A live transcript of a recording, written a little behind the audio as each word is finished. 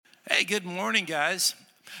Hey, good morning, guys.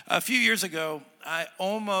 A few years ago, I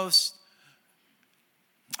almost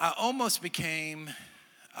became,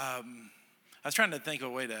 I was trying to think of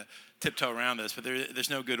a way to tiptoe around this, but there's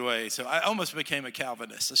no good way. So I almost became a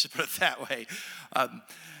Calvinist. Let's just put it that way.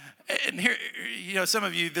 And here, some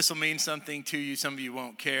of you, this will mean something to you. Some of you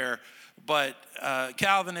won't care. But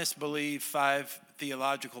Calvinists believe 5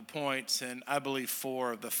 theological points, and I believe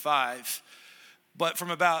 4 of the 5. But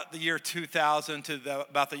from about the year 2000 to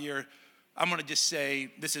about the year, I'm going to just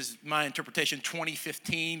say, this is my interpretation,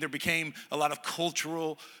 2015, there became a lot of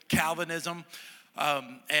cultural Calvinism.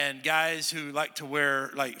 And guys who like to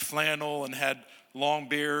wear like flannel and had long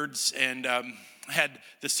beards and had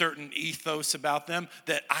the certain ethos about them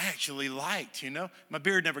that I actually liked, My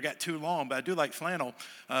beard never got too long, but I do like flannel.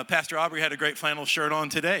 Pastor Aubrey had a great flannel shirt on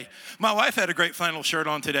today. My wife had a great flannel shirt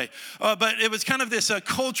on today. But it was kind of this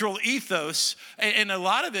cultural ethos, and a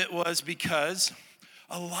lot of it was because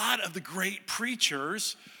a lot of the great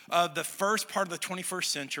preachers of the first part of the 21st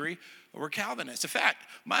century were Calvinists. In fact,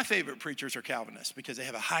 my favorite preachers are Calvinists because they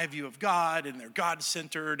have a high view of God and they're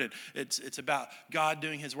God-centered and it's about God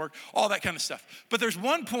doing his work, all that kind of stuff. But there's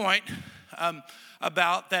one point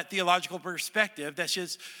about that theological perspective that's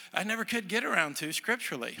just, I never could get around to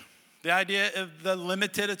scripturally. The idea of the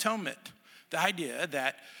limited atonement. The idea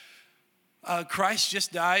that Christ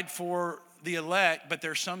just died for the elect, but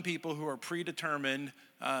there's some people who are predetermined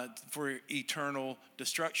for eternal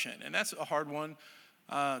destruction. And that's a hard one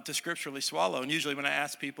to scripturally swallow. And usually when I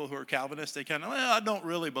ask people who are Calvinists, they kind of, I don't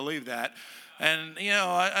really believe that. And,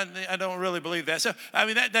 I don't really believe that. So,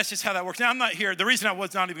 that's just how that works. Now, I'm not here. The reason I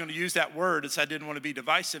was not even going to use that word is I didn't want to be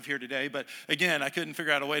divisive here today. But again, I couldn't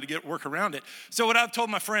figure out a way to work around it. So what I've told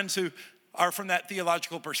my friends who are from that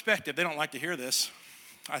theological perspective, they don't like to hear this.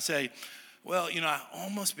 I say, well, I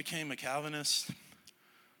almost became a Calvinist,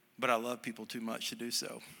 but I love people too much to do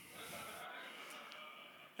so.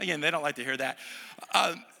 Again, they don't like to hear that.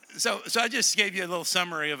 So I just gave you a little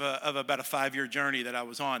summary of about a 5-year journey that I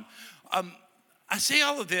was on. I say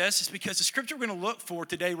all of this is because the scripture we're going to look for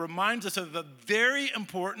today reminds us of a very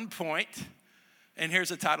important point. And here's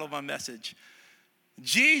the title of my message.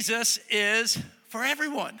 Jesus is for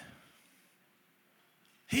everyone.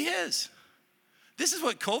 He is. This is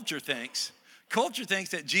what culture thinks. Culture thinks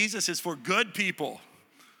that Jesus is for good people.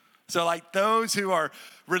 So like those who are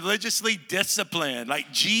religiously disciplined,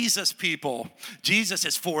 like Jesus people, Jesus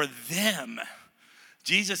is for them.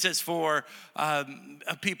 Jesus is for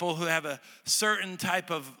people who have a certain type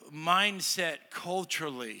of mindset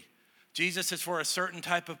culturally. Jesus is for a certain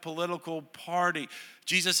type of political party.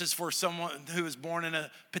 Jesus is for someone who is born in a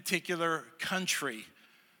particular country.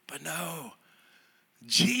 But no,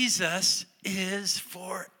 Jesus is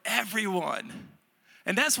for everyone.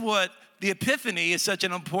 And that's what the Epiphany is such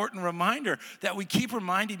an important reminder, that we keep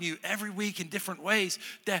reminding you every week in different ways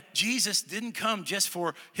that Jesus didn't come just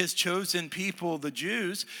for his chosen people, the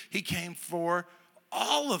Jews. He came for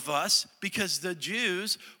all of us because the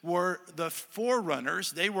Jews were the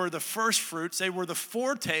forerunners. They were the first fruits. They were the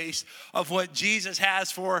foretaste of what Jesus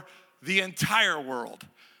has for the entire world.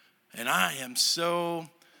 And I am so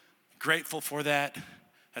grateful for that.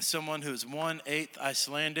 As someone who is 1/8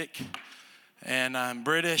 Icelandic, and I'm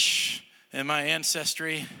British in my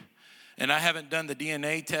ancestry, and I haven't done the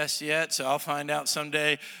DNA test yet, so I'll find out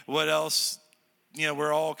someday what else.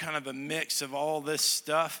 We're all kind of a mix of all this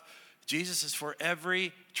stuff. Jesus is for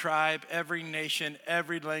every tribe, every nation,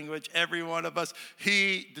 every language, every one of us.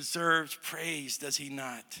 He deserves praise, does he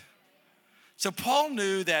not? So Paul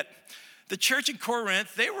knew that the church in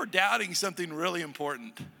Corinth, they were doubting something really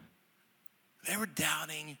important. They were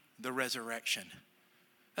doubting the resurrection.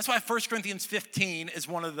 That's why 1 Corinthians 15 is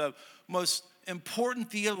one of the most important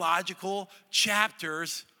theological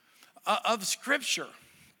chapters of Scripture.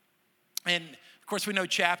 And of course, we know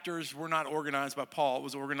chapters were not organized by Paul. It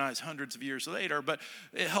was organized hundreds of years later, but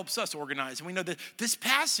it helps us organize. And we know that this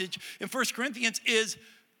passage in 1 Corinthians is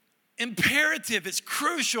imperative. It's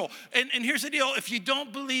crucial. And here's the deal. If you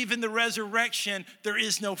don't believe in the resurrection, there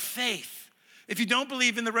is no faith. If you don't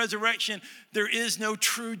believe in the resurrection, there is no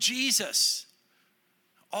true Jesus.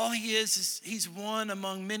 All he is he's one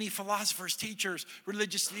among many philosophers, teachers,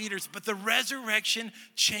 religious leaders. But the resurrection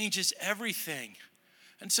changes everything.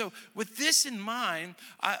 And so with this in mind,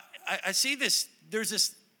 I see this. There's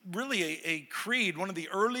this really a creed. One of the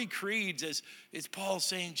early creeds is Paul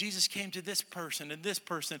saying Jesus came to this person and this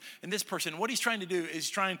person and this person. And what he's trying to do is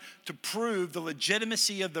trying to prove the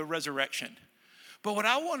legitimacy of the resurrection. But what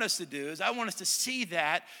I want us to do is I want us to see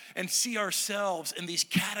that and see ourselves in these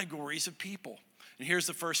categories of people. And here's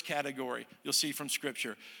the first category you'll see from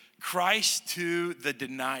Scripture. Christ to the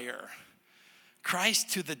denier. Christ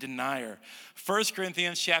to the denier. 1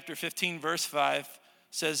 Corinthians chapter 15, verse 5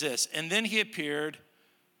 says this, and then he appeared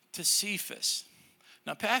to Cephas.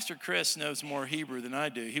 Now, Pastor Chris knows more Hebrew than I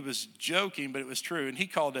do. He was joking, but it was true. And he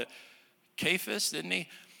called it Cephas, didn't he?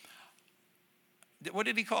 What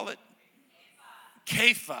did he call it?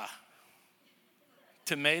 Kepha.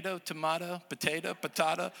 Tomato, potato,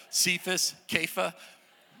 patata, Cephas, Kepha.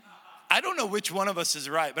 I don't know which one of us is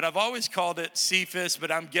right, but I've always called it Cephas,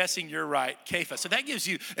 but I'm guessing you're right, Kepha. So that gives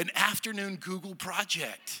you an afternoon Google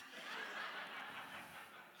project.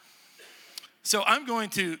 So I'm going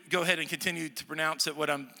to go ahead and continue to pronounce it what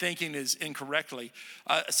I'm thinking is incorrectly.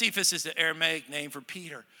 Cephas is the Aramaic name for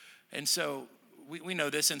Peter. And so we know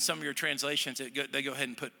this in some of your translations, they go ahead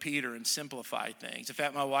and put Peter and simplify things. In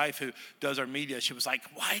fact, my wife who does our media, she was like,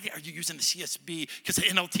 why are you using the CSB? Because the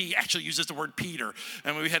NLT actually uses the word Peter.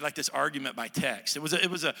 And we had like this argument by text. It was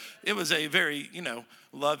a very,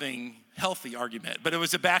 loving, healthy argument. But it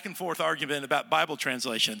was a back and forth argument about Bible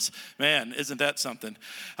translations. Man, isn't that something?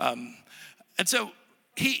 And so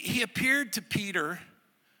he appeared to Peter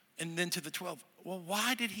and then to the 12. Well,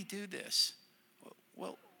 why did he do this?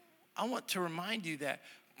 Well, I want to remind you that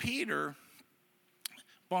Peter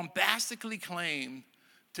bombastically claimed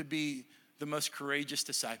to be the most courageous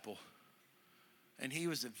disciple. And he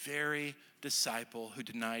was the very disciple who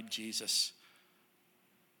denied Jesus.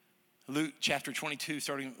 Luke chapter 22,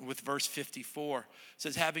 starting with verse 54,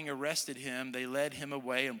 says, having arrested him, they led him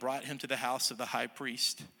away and brought him to the house of the high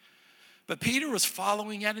priest. But Peter was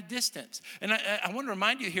following at a distance. And I want to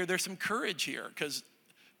remind you here, there's some courage here because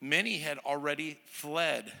many had already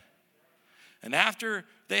fled. And after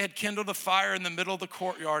they had kindled a fire in the middle of the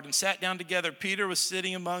courtyard and sat down together, Peter was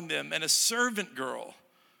sitting among them and a servant girl.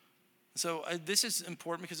 So this is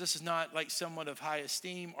important because this is not like someone of high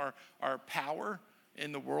esteem or power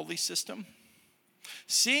in the worldly system.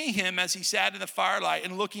 Seeing him as he sat in the firelight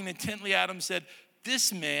and looking intently at him, said,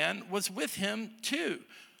 this man was with him too.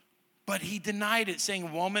 But he denied it,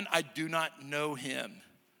 saying, woman, I do not know him.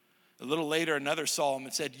 A little later, another saw him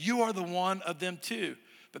and said, you are the one of them too.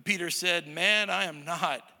 But Peter said, man, I am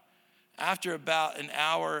not. After about an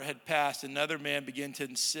hour had passed, another man began to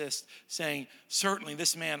insist, saying, certainly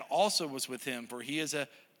this man also was with him, for he is a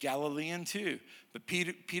Galilean too. But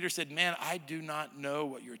Peter said, man, I do not know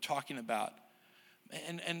what you're talking about.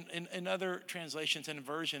 And in other translations and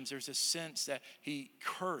versions, there's a sense that he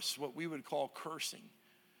cursed, what we would call cursing.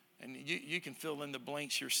 And you can fill in the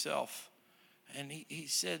blanks yourself. And he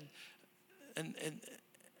said,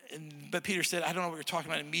 but Peter said, I don't know what you're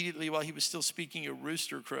talking about. Immediately while he was still speaking, a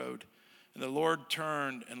rooster crowed. And the Lord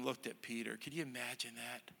turned and looked at Peter. Could you imagine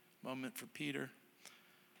that moment for Peter?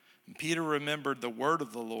 And Peter remembered the word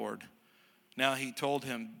of the Lord. Now he told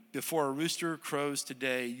him, before a rooster crows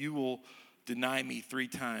today, you will deny me 3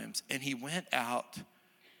 times. And he went out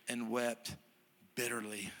and wept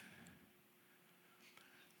bitterly.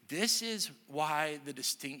 This is why the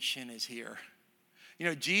distinction is here.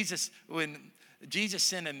 When Jesus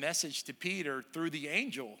sent a message to Peter through the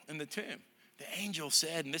angel in the tomb, the angel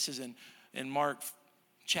said, and this is in Mark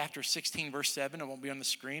chapter 16, verse 7, it won't be on the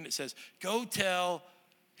screen. It says, go tell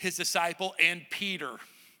his disciple and Peter.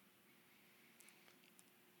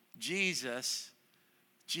 Jesus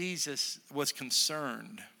was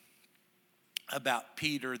concerned about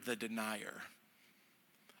Peter the denier.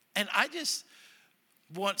 And I just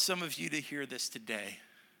want some of you to hear this today.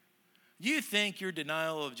 You think your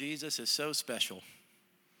denial of Jesus is so special.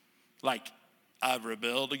 Like, I've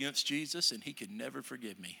rebelled against Jesus and he could never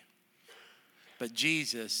forgive me. But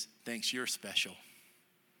Jesus thinks you're special.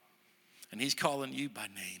 And he's calling you by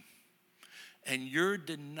name. And your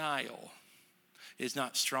denial is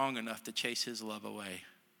not strong enough to chase his love away.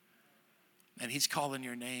 And he's calling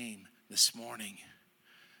your name this morning.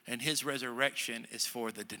 And his resurrection is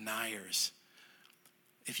for the deniers.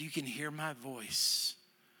 If you can hear my voice,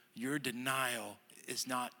 your denial is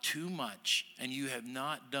not too much, and you have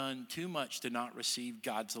not done too much to not receive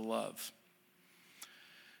God's love.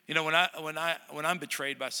 When I'm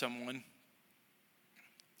betrayed by someone,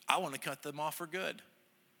 I want to cut them off for good.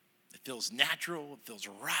 It feels natural, it feels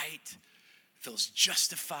right, it feels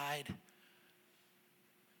justified.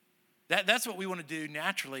 That's what we want to do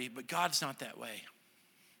naturally, but God's not that way.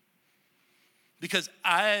 Because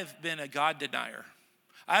I've been a God denier.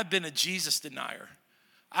 I've been a Jesus denier.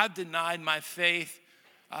 I've denied my faith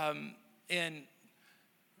in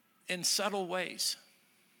subtle ways.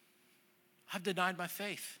 I've denied my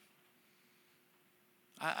faith.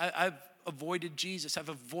 I've avoided Jesus. I've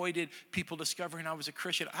avoided people discovering I was a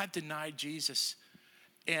Christian. I've denied Jesus.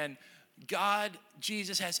 And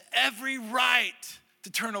Jesus has every right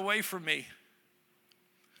to turn away from me.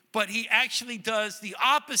 but he actually does the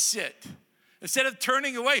opposite. Instead of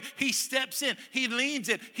turning away, he steps in, he leans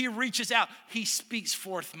in, he reaches out, he speaks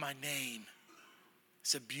forth my name.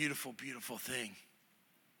 It's a beautiful, beautiful thing.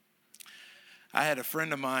 I had a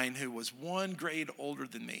friend of mine who was 1 grade older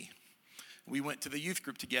than me. We went to the youth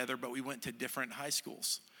group together, but we went to different high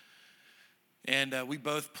schools. And we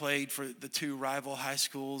both played for the 2 rival high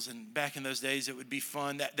schools. And back in those days, it would be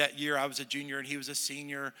fun. That year, I was a junior and he was a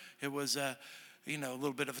senior. It was a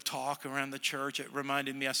little bit of a talk around the church. It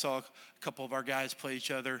reminded me, I saw a couple of our guys play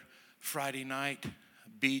each other Friday night.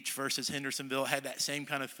 Beach versus Hendersonville had that same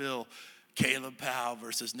kind of feel. Caleb Powell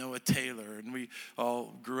versus Noah Taylor. And we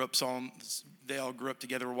all grew up, they all grew up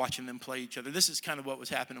together. We're watching them play each other. This is kind of what was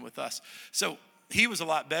happening with us. So he was a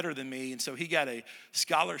lot better than me, and so he got a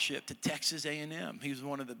scholarship to Texas A&M. He was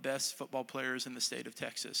one of the best football players in the state of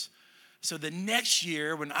Texas. So the next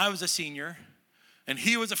year, when I was a senior and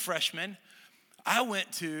he was a freshman, I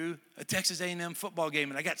went to a Texas A&M football game,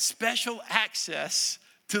 and I got special access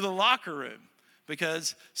to the locker room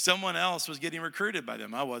because someone else was getting recruited by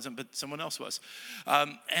them. I wasn't, but someone else was.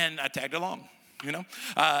 And I tagged along, we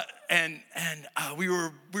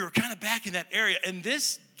were kind of back in that area. And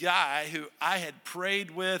this guy who I had prayed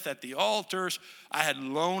with at the altars, I had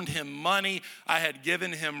loaned him money, I had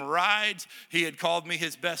given him rides, he had called me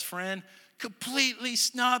his best friend, completely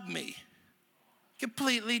snubbed me.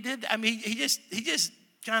 Completely did that. I mean, he just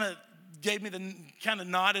kind of gave me the kind of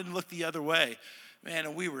nodded and looked the other way. Man,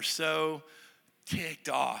 and we were so ticked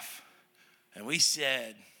off. And we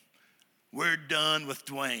said, we're done with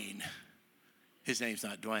Dwayne. His name's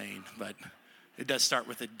not Dwayne, but it does start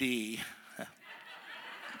with a D.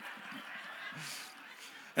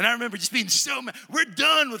 And I remember just being so mad. We're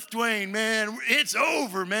done with Dwayne, man. It's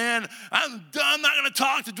over, man. I'm done. I'm not going to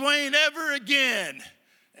talk to Dwayne ever again.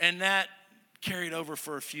 And that carried over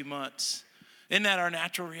for a few months. Isn't that our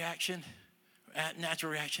natural reaction?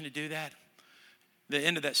 Natural reaction to do that? The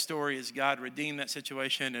end of that story is God redeemed that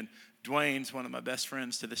situation, and Dwayne's one of my best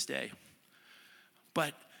friends to this day.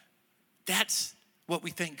 But that's what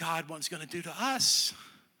we think God was going to do to us.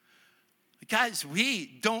 Guys, we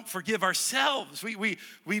don't forgive ourselves.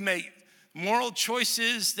 We make moral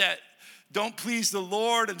choices that don't please the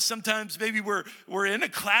Lord, and sometimes maybe we're in a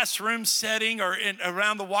classroom setting or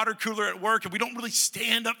around the water cooler at work, and we don't really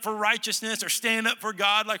stand up for righteousness or stand up for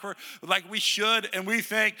God like we should, and we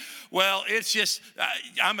think, well, it's just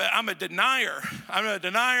I'm a denier. I'm a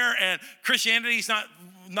denier, and Christianity's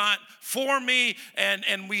not for me,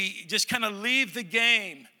 and we just kind of leave the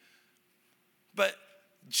game. But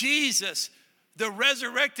Jesus, the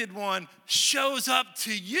resurrected one, shows up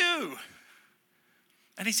to you.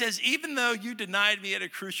 And he says, even though you denied me at a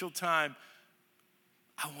crucial time,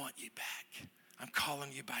 I want you back. I'm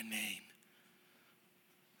calling you by name.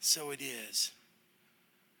 So it is.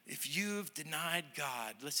 If you've denied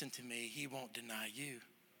God, listen to me, he won't deny you.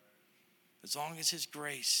 As long as his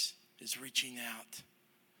grace is reaching out.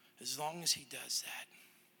 As long as he does that.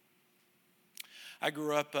 I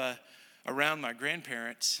grew up around my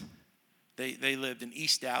grandparents. They lived in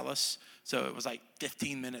East Dallas, so it was like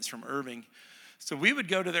 15 minutes from Irving. So we would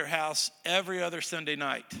go to their house every other Sunday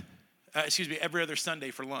for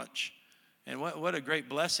lunch. And what a great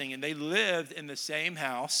blessing. And they lived in the same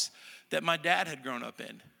house that my dad had grown up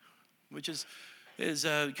in, which is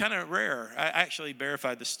kind of rare. I actually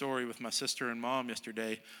verified the story with my sister and mom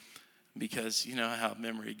yesterday because you know how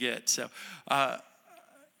memory gets. So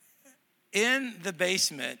in the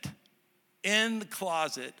basement, in the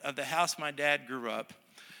closet of the house my dad grew up,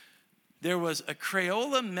 there was a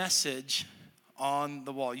Crayola message on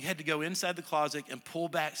the wall. You had to go inside the closet and pull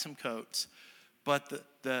back some coats. But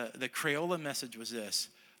the Crayola message was this: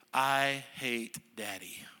 I hate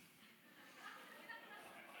Daddy.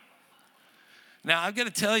 Now, I've got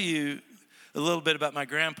to tell you a little bit about my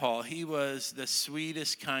grandpa. He was the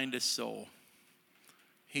sweetest, kindest soul.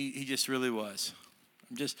 He just really was.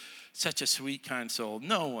 Just such a sweet, kind soul.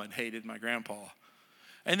 No one hated my grandpa.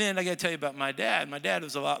 And then I got to tell you about my dad. My dad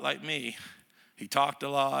was a lot like me. He talked a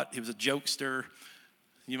lot. He was a jokester.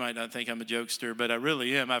 You might not think I'm a jokester, but I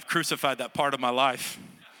really am. I've crucified that part of my life.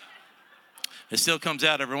 It still comes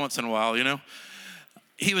out every once in a while, you know.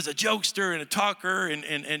 He was a jokester and a talker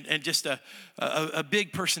and just a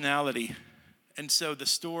big personality. And so the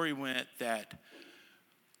story went that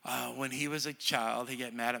when he was a child, he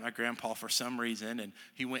got mad at my grandpa for some reason, and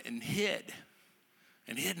he went and hid,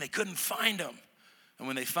 and they couldn't find him. And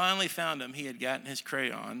when they finally found him, he had gotten his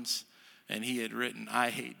crayons, and he had written, I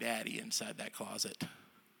hate Daddy, inside that closet.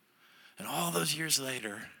 And all those years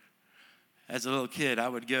later, as a little kid, I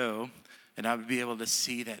would go, and I would be able to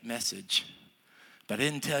see that message. But I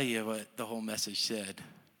didn't tell you what the whole message said.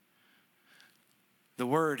 the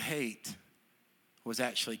word hate was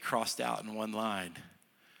actually crossed out in one line.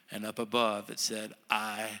 And up above it said,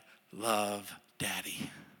 I love Daddy.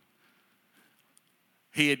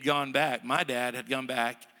 He had gone back, my dad had gone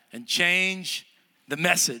back and changed the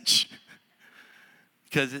message.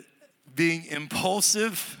 Because being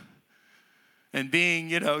impulsive and being,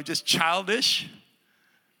 just childish,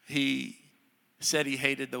 he said he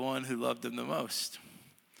hated the one who loved him the most.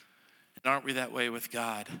 And aren't we that way with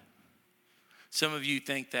God? Some of you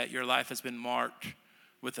think that your life has been marked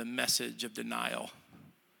with a message of denial.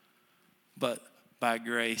 But by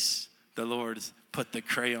grace, the Lord has put the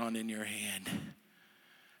crayon in your hand.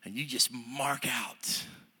 And you just mark out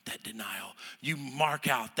that denial. You mark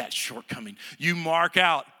out that shortcoming. You mark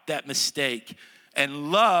out that mistake. And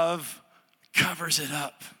love covers it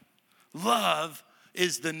up. Love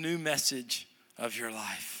is the new message of your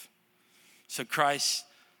life. So Christ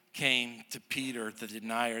came to Peter, the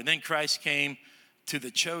denier. And then Christ came to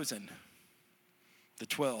the chosen, the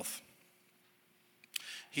 12.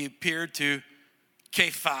 He appeared to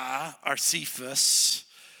Kepha, or Cephas,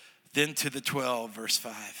 then to the 12, verse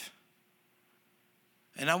 5.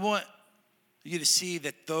 And I want you to see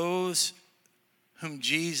that those whom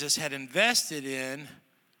Jesus had invested in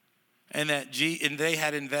and they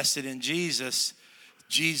had invested in Jesus,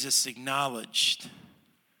 Jesus acknowledged.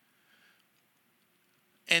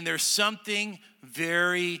 And there's something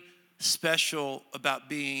very special about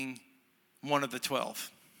being one of the 12.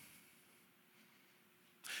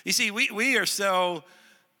 You see, we are so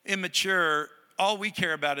immature, all we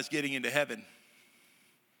care about is getting into heaven.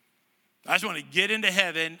 I just want to get into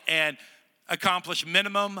heaven and accomplish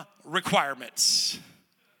minimum requirements.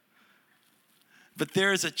 But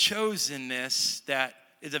there is a chosenness that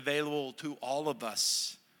is available to all of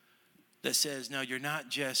us that says, no, you're not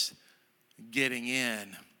just getting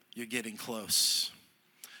in, you're getting close.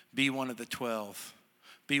 Be one of the 12.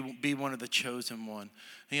 Be one of the chosen one.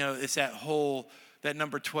 It's that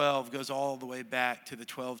number 12 goes all the way back to the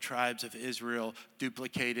 12 tribes of Israel,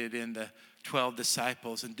 duplicated in the 12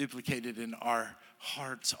 disciples and duplicated in our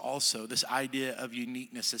hearts also. This idea of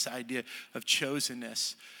uniqueness, this idea of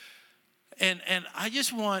chosenness. And I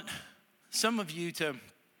just want some of you to,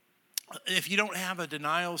 if you don't have a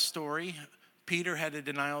denial story, Peter had a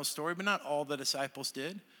denial story, but not all the disciples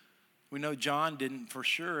did. We know John didn't for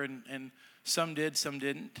sure, and some did, some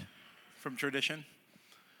didn't, from tradition.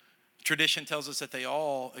 Tradition tells us that they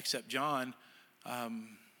all, except John,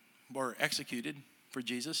 were executed for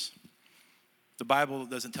Jesus. The Bible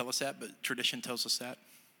doesn't tell us that, but tradition tells us that.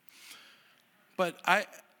 But I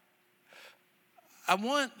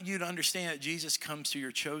want you to understand that Jesus comes to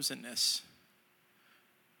your chosenness.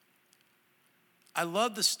 I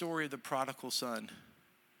love the story of the prodigal son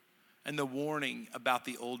and the warning about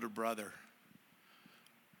the older brother.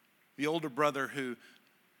 The older brother who,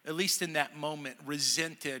 at least in that moment,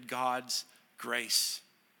 resented God's grace.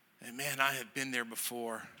 And man, I have been there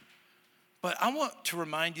before. But I want to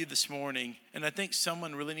remind you this morning, and I think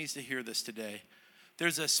someone really needs to hear this today.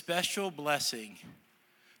 There's a special blessing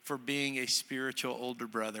for being a spiritual older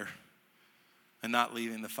brother and not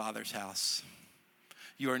leaving the Father's house.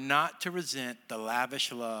 You are not to resent the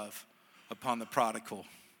lavish love upon the prodigal,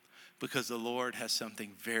 because the Lord has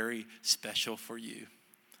something very special for you.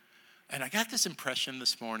 And I got this impression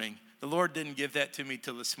this morning. The Lord didn't give that to me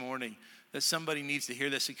till this morning, that somebody needs to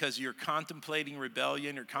hear this, because you're contemplating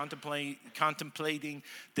rebellion, you're contemplating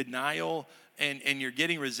denial, and you're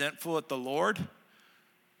getting resentful at the Lord.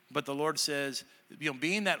 But the Lord says,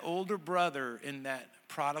 being that older brother in that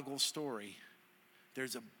prodigal story,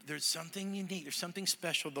 there's something unique, there's something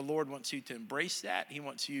special. The Lord wants you to embrace that. He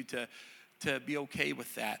wants you to be okay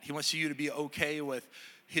with that. He wants you to be okay with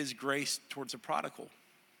his grace towards the prodigal.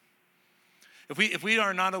 If we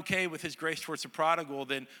are not okay with his grace towards the prodigal,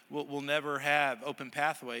 then we'll never have open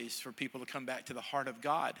pathways for people to come back to the heart of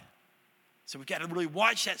God. So we've got to really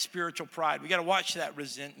watch that spiritual pride. We've got to watch that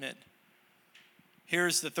resentment.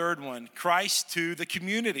 Here's the third one, Christ to the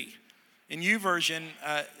community. In YouVersion,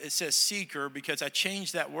 it says seeker, because I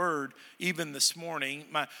changed that word even this morning.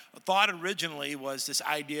 My thought originally was this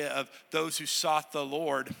idea of those who sought the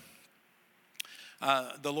Lord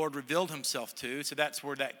revealed himself to. So that's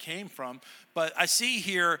where that came from. But I see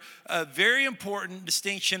here a very important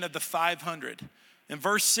distinction of the 500. In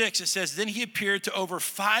verse 6, it says, then he appeared to over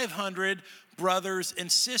 500 brothers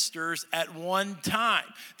and sisters at one time.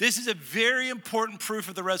 This is a very important proof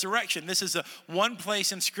of the resurrection. This is one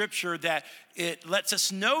place in Scripture that it lets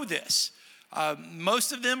us know this.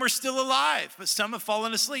 Most of them are still alive, but some have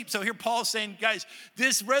fallen asleep. So here Paul's saying, guys,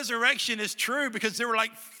 this resurrection is true because there were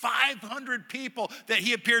like 500 people that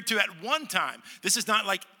he appeared to at one time. This is not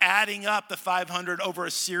like adding up the 500 over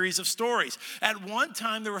a series of stories. At one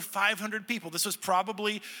time, there were 500 people. This was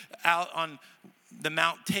probably out on the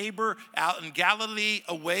Mount Tabor, out in Galilee,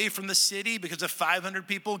 away from the city, because if 500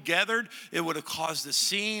 people gathered, it would have caused a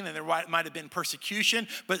scene and there might have been persecution.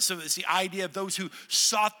 But so it's the idea of those who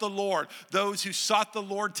sought the Lord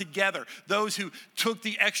together, those who took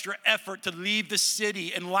the extra effort to leave the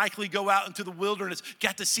city and likely go out into the wilderness,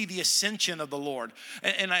 got to see the ascension of the Lord.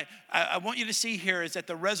 And I want you to see here is that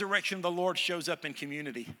the resurrection of the Lord shows up in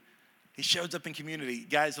community. He shows up in community.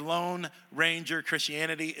 Guys, Lone Ranger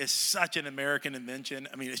Christianity is such an American invention.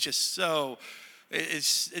 I mean, it's just so,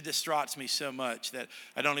 it distraughts me so much that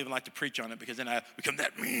I don't even like to preach on it because then I become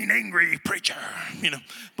that mean, angry preacher,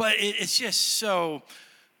 But it's just so,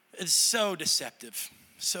 it's so deceptive,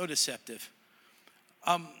 so deceptive.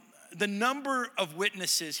 The number of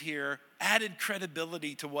witnesses here added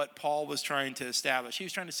credibility to what Paul was trying to establish. He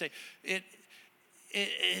was trying to say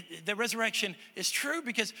the resurrection is true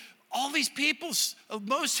because all these people,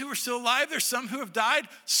 most who are still alive, there's some who have died,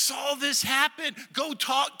 saw this happen. Go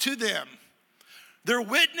talk to them. They're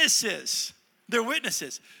witnesses. They're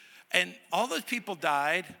witnesses. And all those people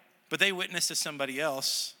died, but they witnessed to somebody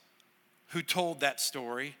else who told that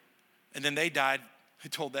story. And then they died, who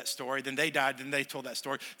told that story. Then they died, then they told that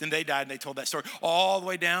story. Then they died, and they told that story. All the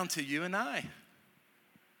way down to you and I.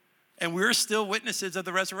 And we're still witnesses of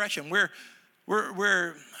the resurrection.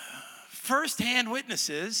 We're firsthand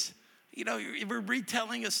witnesses. We're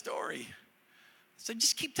retelling a story. So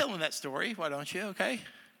just keep telling that story, why don't you, okay?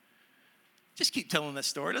 Just keep telling that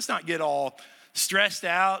story. Let's not get all stressed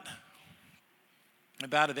out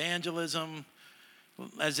about evangelism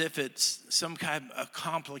as if it's some kind of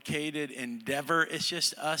complicated endeavor. It's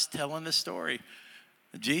just us telling the story.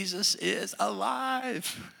 Jesus is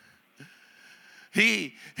alive.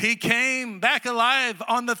 He came back alive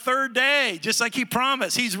on the third day, just like he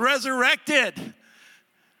promised. He's resurrected.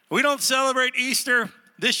 We don't celebrate Easter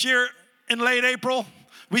this year in late April.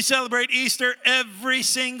 We celebrate Easter every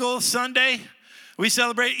single Sunday. We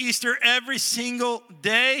celebrate Easter every single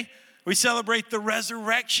day. We celebrate the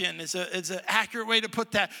resurrection. It's an accurate way to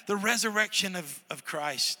put that. The resurrection of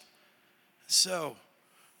Christ. So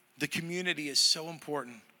the community is so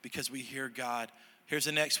important because we hear God. Here's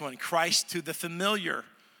the next one. Christ to the familiar.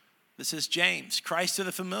 This is James. Christ to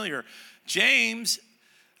the familiar. James,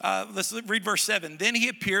 let's read verse 7. Then he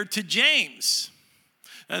appeared to James.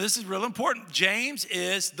 Now this is real important. James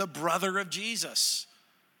is the brother of Jesus.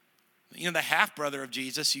 The half-brother of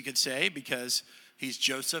Jesus, you could say, because he's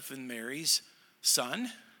Joseph and Mary's son.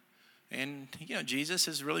 And, Jesus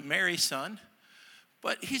is really Mary's son.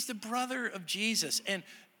 But he's the brother of Jesus. And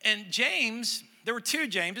James, there were two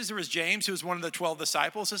Jameses. There was James, who was one of the 12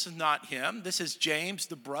 disciples. This is not him. This is James,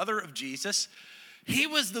 the brother of Jesus. He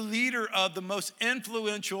was the leader of the most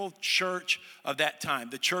influential church of that time,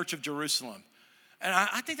 the Church of Jerusalem. And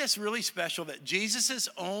I think that's really special that Jesus'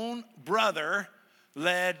 own brother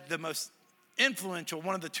led the most influential,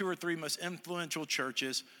 one of the two or three most influential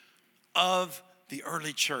churches of the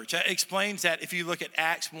early church. That explains that if you look at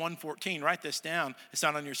Acts 1:14, write this down. It's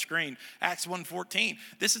not on your screen. Acts 1:14.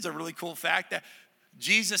 This is a really cool fact that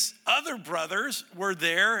Jesus' other brothers were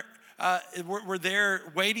there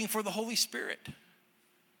waiting for the Holy Spirit.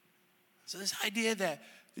 So this idea that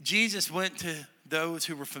Jesus went to those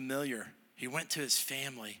who were familiar. He went to his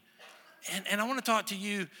family. And I want to talk to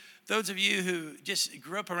you, those of you who just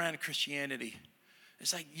grew up around Christianity.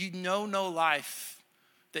 It's like no life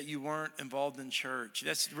that you weren't involved in church.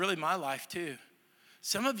 That's really my life too.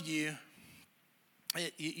 Some of you,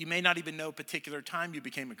 you may not even know a particular time you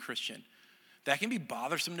became a Christian. That can be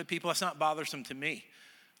bothersome to people. That's not bothersome to me.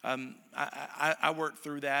 I worked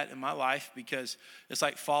through that in my life because it's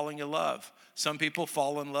like falling in love. Some people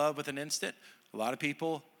fall in love with an instant. A lot of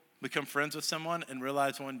people become friends with someone and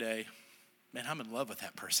realize one day, man, I'm in love with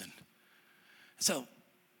that person. So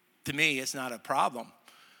to me, it's not a problem.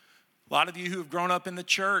 A lot of you who have grown up in the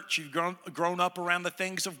church, you've grown up around the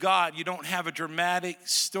things of God. You don't have a dramatic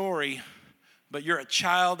story, but you're a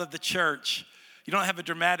child of the church. You don't have a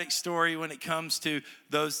dramatic story when it comes to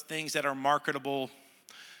those things that are marketable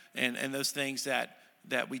and those things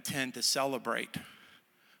that we tend to celebrate.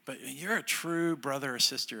 But you're a true brother or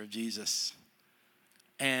sister of Jesus.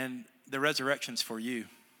 And the resurrection's for you.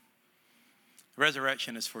 The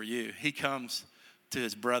resurrection is for you. He comes to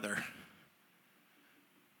his brother.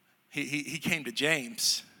 He came to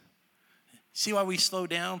James. See why we slow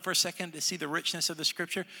down for a second to see the richness of the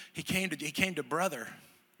scripture? He came to brother.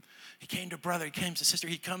 He came to a brother, he came to a sister,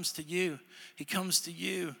 he comes to you. He comes to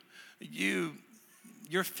you.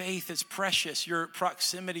 Your faith is precious. Your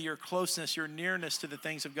proximity, your closeness, your nearness to the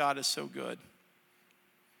things of God is so good.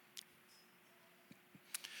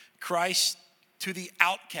 Christ to the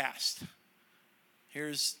outcast.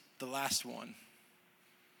 Here's the last one.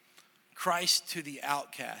 Christ to the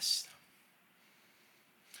outcast.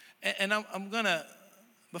 And I'm going to,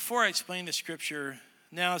 before I explain the scripture,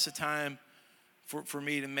 now is the time for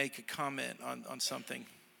me to make a comment on something.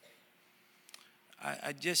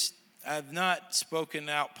 I've not spoken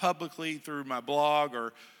out publicly through my blog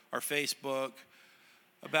or Facebook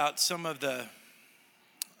about some of the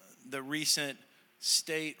recent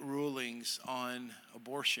state rulings on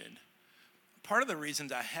abortion. Part of the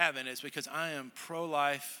reasons I haven't is because I am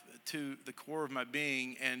pro-life to the core of my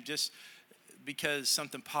being, and just because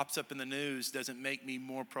something pops up in the news doesn't make me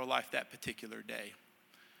more pro-life that particular day.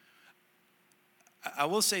 I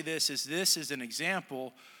will say this is an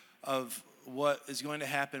example of what is going to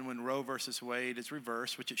happen when Roe versus Wade is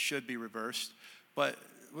reversed, which it should be reversed. But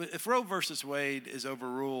if Roe versus Wade is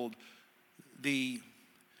overruled, the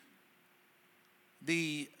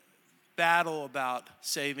battle about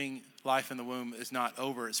saving life in the womb is not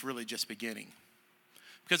over. It's really just beginning.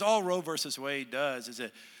 Because all Roe versus Wade does is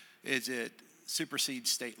it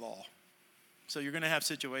supersedes state law. So you're going to have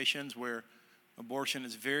situations where abortion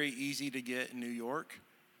is very easy to get in New York,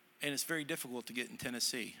 and it's very difficult to get in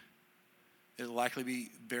Tennessee. It'll likely be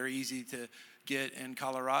very easy to get in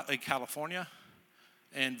California,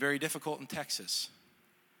 and very difficult in Texas.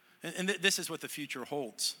 And this is what the future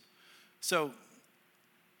holds. So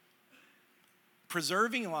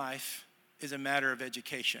preserving life is a matter of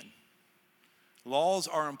education. Laws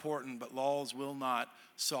are important, but laws will not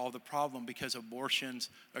solve the problem because abortions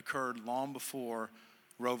occurred long before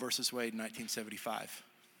Roe versus Wade in 1975.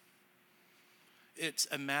 It's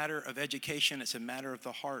a matter of education. It's a matter of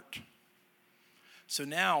the heart. So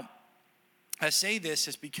now, I say this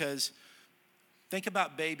is because think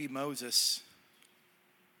about baby Moses.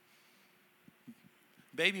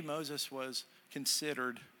 Baby Moses was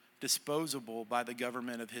considered disposable by the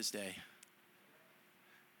government of his day.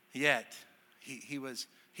 Yet, he was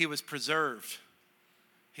preserved.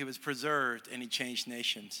 He was preserved, and he changed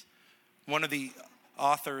nations. One of the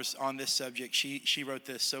authors on this subject, she wrote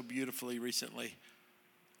this so beautifully recently.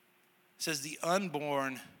 It says, the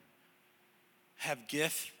unborn have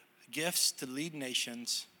gifts to lead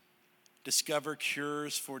nations, discover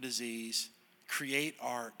cures for disease, create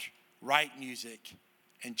art, write music,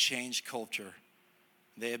 and change culture.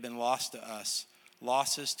 They have been lost to us,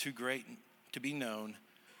 losses too great to be known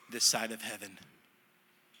this side of heaven.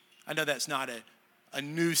 I know that's not a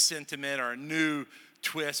new sentiment or a new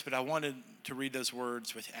twist, but I wanted to read those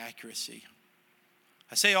words with accuracy.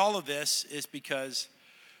 I say all of this is because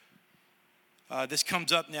this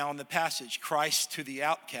comes up now in the passage, Christ to the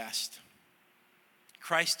outcast.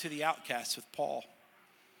 Christ to the outcast with Paul.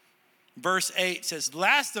 Verse 8 says,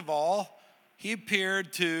 last of all, he appeared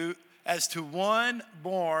as to one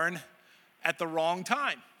born at the wrong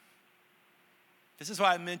time. This is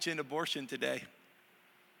why I mentioned abortion today.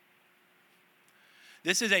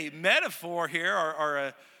 This is a metaphor here,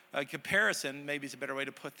 or a comparison, maybe is a better way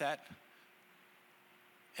to put that.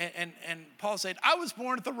 And Paul said, I was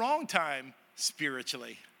born at the wrong time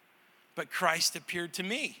spiritually, but Christ appeared to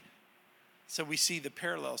me. So we see the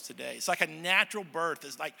parallels today. It's like a natural birth.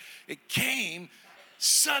 It's like it came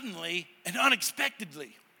suddenly and unexpectedly.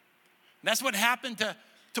 And that's what happened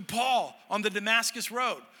to Paul on the Damascus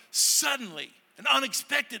Road. Suddenly and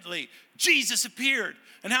unexpectedly, Jesus appeared.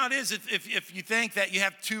 And how it is, if you think that you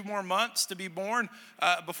have 2 more months to be born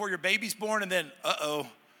before your baby's born, and then,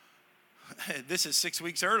 this is 6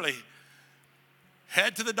 weeks early.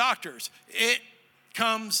 Head to the doctors. It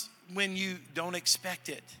comes when you don't expect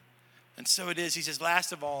it. And so it is. He says,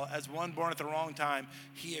 last of all, as one born at the wrong time,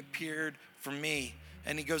 he appeared for me.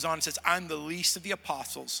 And he goes on and says, I'm the least of the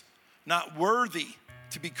apostles, not worthy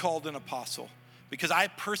to be called an apostle, because I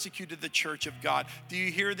persecuted the church of God. Do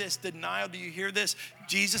you hear this denial? Do you hear this?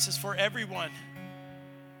 Jesus is for everyone.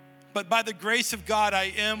 But by the grace of God,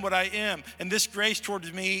 I am what I am. And this grace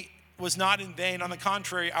towards me was not in vain. On the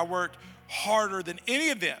contrary, I worked harder than any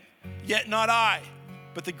of them, yet not I,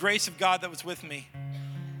 but the grace of God that was with me.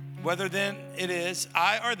 Whether then it is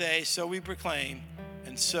I or they, so we proclaim,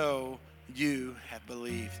 and so you have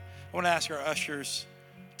believed. I want to ask our ushers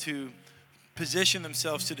to position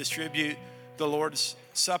themselves to distribute the Lord's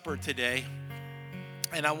Supper today.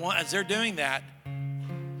 And I want, as they're doing that,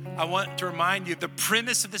 I want to remind you of the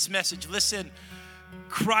premise of this message. Listen,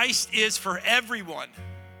 Christ is for everyone.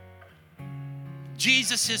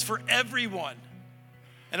 Jesus is for everyone.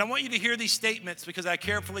 And I want you to hear these statements because I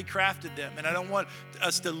carefully crafted them. And I don't want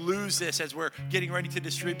us to lose this as we're getting ready to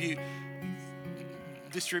distribute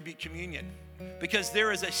communion. Because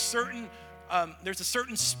there is a certain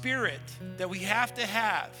spirit that we have to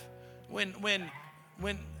have when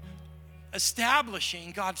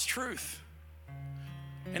establishing God's truth.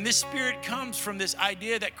 And this spirit comes from this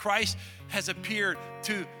idea that Christ has appeared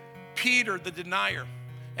to Peter, the denier.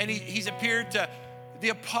 And he's appeared to the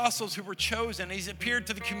apostles who were chosen. He's appeared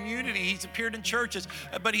to the community. He's appeared in churches.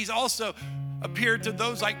 But he's also appeared to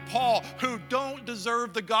those like Paul who don't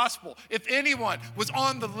deserve the gospel. If anyone was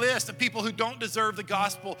on the list of people who don't deserve the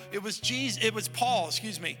gospel, it was Paul,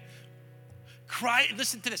 Christ,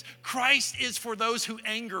 listen to this. Christ is for those who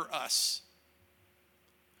anger us.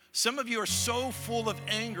 Some of you are so full of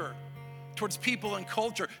anger towards people and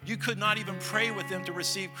culture, you could not even pray with them to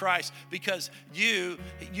receive Christ because you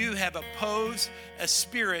have opposed a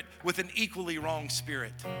spirit with an equally wrong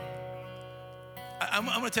spirit. I'm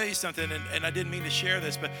going to tell you something, and I didn't mean to share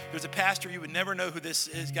this, but there's a pastor, you would never know who this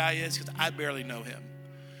guy is because I barely know him.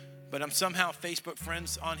 But I'm somehow Facebook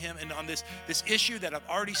friends on him, and on this issue that I've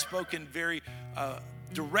already spoken very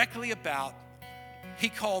directly about, he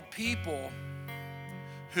called people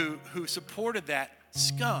who supported that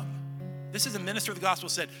scum. This is a minister of the gospel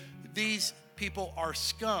said, these people are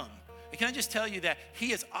scum. And can I just tell you that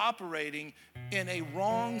he is operating in a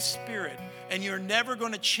wrong spirit, and you're never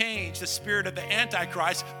going to change the spirit of the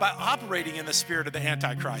Antichrist by operating in the spirit of the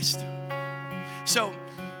Antichrist. So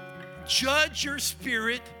judge your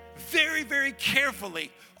spirit very, very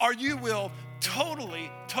carefully, or you will totally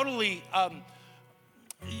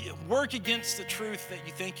work against the truth that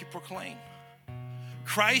you think you proclaim.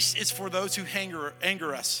 Christ is for those who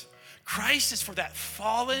anger us. Christ is for that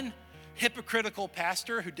fallen, hypocritical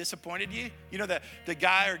pastor who disappointed you. You know, the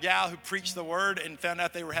guy or gal who preached the word and found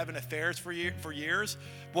out they were having affairs for years.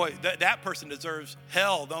 Boy, that person deserves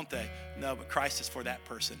hell, don't they? No, but Christ is for that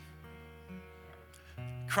person.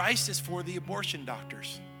 Christ is for the abortion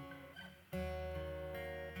doctors.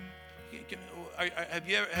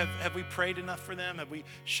 Have we prayed enough for them? Have we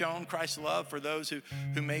shown Christ's love for those who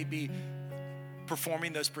may be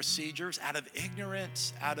performing those procedures out of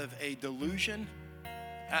ignorance, out of a delusion,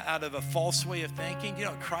 out of a false way of thinking? You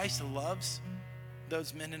know, Christ loves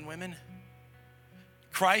those men and women.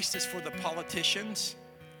 Christ is for the politicians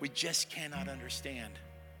we just cannot understand.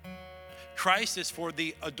 Christ is for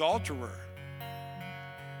the adulterer.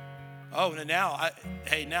 Oh, now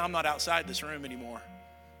I'm not outside this room anymore.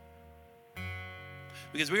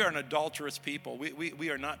 Because we are an adulterous people. We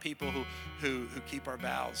are not people who keep our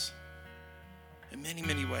vows in many,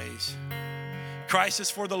 many ways. Christ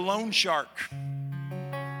is for the loan shark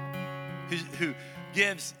who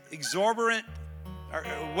gives exorbitant or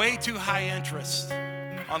way too high interest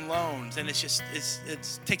on loans, and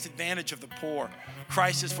it takes advantage of the poor.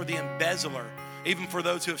 Christ is for the embezzler, even for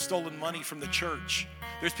those who have stolen money from the church.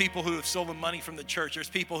 There's people who have stolen money from the church. There's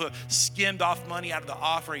people who have skimmed off money out of the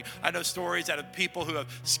offering. I know stories out of people who have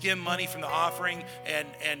skimmed money from the offering,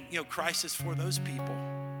 and you know, Christ is for those people.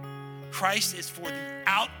 Christ is for the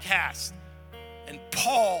outcast. And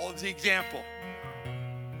Paul is the example.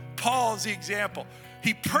 Paul is the example.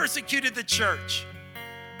 He persecuted the church.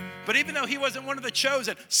 But even though he wasn't one of the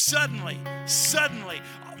chosen, suddenly,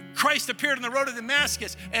 Christ appeared on the road to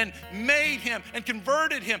Damascus and made him and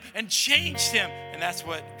converted him and changed him. And that's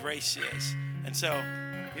what grace is. And so,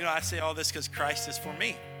 you know, I say all this because Christ is for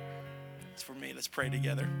me. It's for me. Let's pray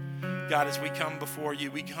together. God, as we come before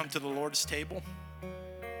you, we come to the Lord's table.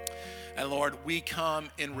 And Lord, we come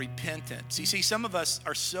in repentance. You see, some of us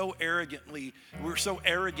are we're so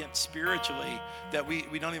arrogant spiritually that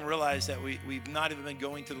we don't even realize that we've not even been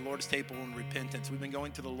going to the Lord's table in repentance. We've been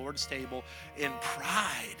going to the Lord's table in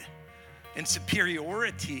pride, in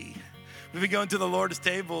superiority. We've been going to the Lord's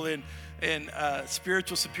table in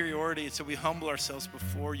spiritual superiority. And so we humble ourselves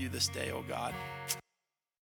before you this day, oh God.